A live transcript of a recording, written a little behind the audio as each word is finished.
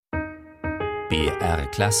BR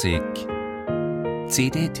Klassik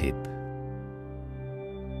CD-Tipp.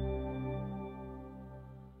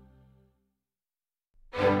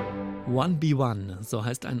 One Be One, so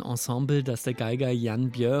heißt ein Ensemble, das der Geiger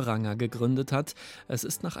Jan Bjøranger gegründet hat. Es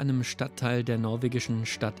ist nach einem Stadtteil der norwegischen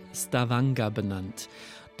Stadt Stavanger benannt.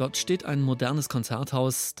 Dort steht ein modernes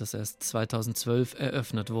Konzerthaus, das erst 2012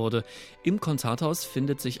 eröffnet wurde. Im Konzerthaus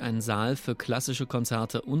findet sich ein Saal für klassische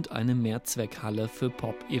Konzerte und eine Mehrzweckhalle für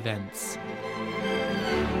Pop-Events.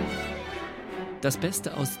 Das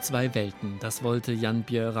Beste aus zwei Welten, das wollte Jan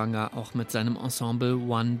Bjøranger auch mit seinem Ensemble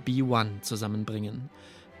One Be One zusammenbringen.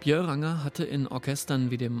 Bjøranger hatte in Orchestern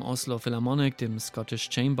wie dem Oslo Philharmonic, dem Scottish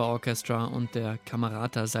Chamber Orchestra und der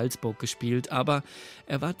Camerata Salzburg gespielt, aber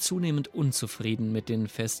er war zunehmend unzufrieden mit den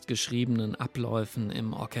festgeschriebenen Abläufen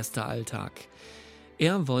im Orchesteralltag.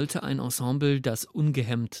 Er wollte ein Ensemble, das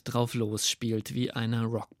ungehemmt drauf losspielt wie eine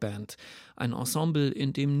Rockband. Ein Ensemble,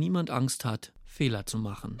 in dem niemand Angst hat, Fehler zu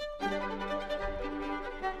machen.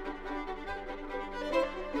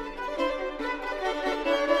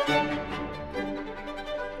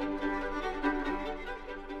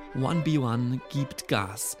 One Be One gibt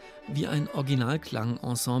Gas. Wie ein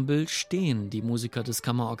Originalklangensemble stehen die Musiker des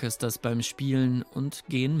Kammerorchesters beim Spielen und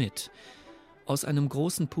gehen mit. Aus einem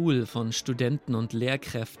großen Pool von Studenten und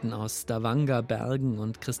Lehrkräften aus Stavanger, Bergen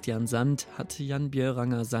und Kristiansand hat Jan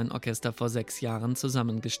Bjøranger sein Orchester vor 6 Jahren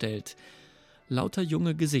zusammengestellt. Lauter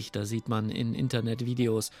junge Gesichter sieht man in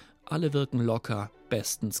Internetvideos. Alle wirken locker,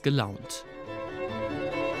 bestens gelaunt.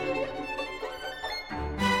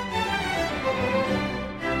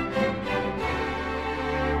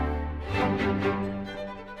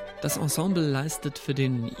 Das Ensemble leistet für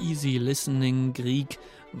den Easy Listening Grieg,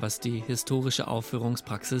 was die historische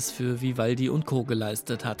Aufführungspraxis für Vivaldi und Co.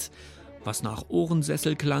 geleistet hat. Was nach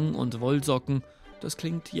Ohrensesselklang und Wollsocken, das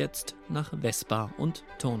klingt jetzt nach Vespa und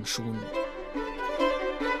Turnschuhen.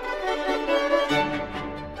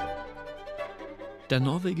 Der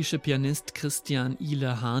norwegische Pianist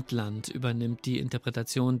Ihle Hadland übernimmt die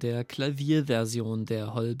Interpretation der Klavierversion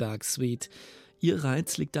der Holberg-Suite. Ihr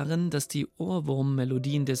Reiz liegt darin, dass die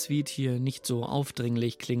Ohrwurmmelodien der Suite hier nicht so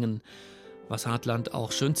aufdringlich klingen. Was Hadland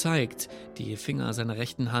auch schön zeigt, die Finger seiner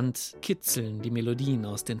rechten Hand kitzeln die Melodien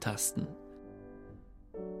aus den Tasten.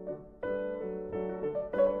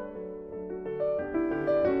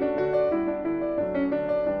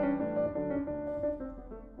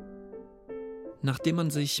 Nachdem man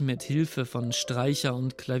sich mit Hilfe von Streicher-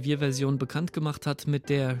 und Klavierversion bekannt gemacht hat mit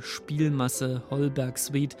der Spielmasse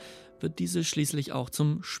Holberg-Suite, wird diese schließlich auch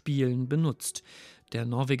zum Spielen benutzt. Der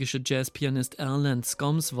norwegische Jazzpianist Erlend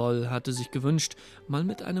Skomsvoll hatte sich gewünscht, mal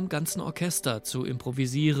mit einem ganzen Orchester zu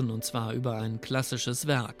improvisieren, und zwar über ein klassisches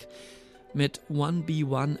Werk. Mit One Be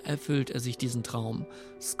One erfüllt er sich diesen Traum.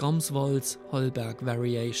 Skomsvolls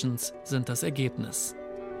Holberg-Variations sind das Ergebnis.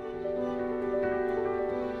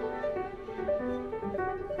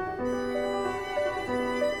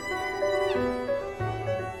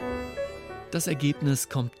 Das Ergebnis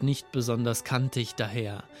kommt nicht besonders kantig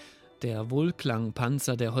daher. Der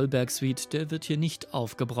Wohlklangpanzer der Holberg-Suite, der wird hier nicht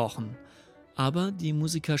aufgebrochen. Aber die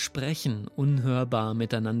Musiker sprechen unhörbar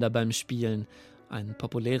miteinander beim Spielen. Ein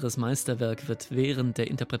populäres Meisterwerk wird während der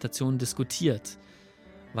Interpretation diskutiert.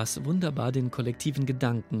 Was wunderbar den kollektiven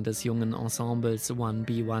Gedanken des jungen Ensembles One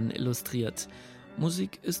Be One illustriert.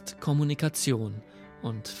 Musik ist Kommunikation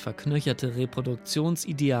und verknöcherte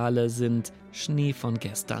Reproduktionsideale sind Schnee von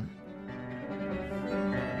gestern.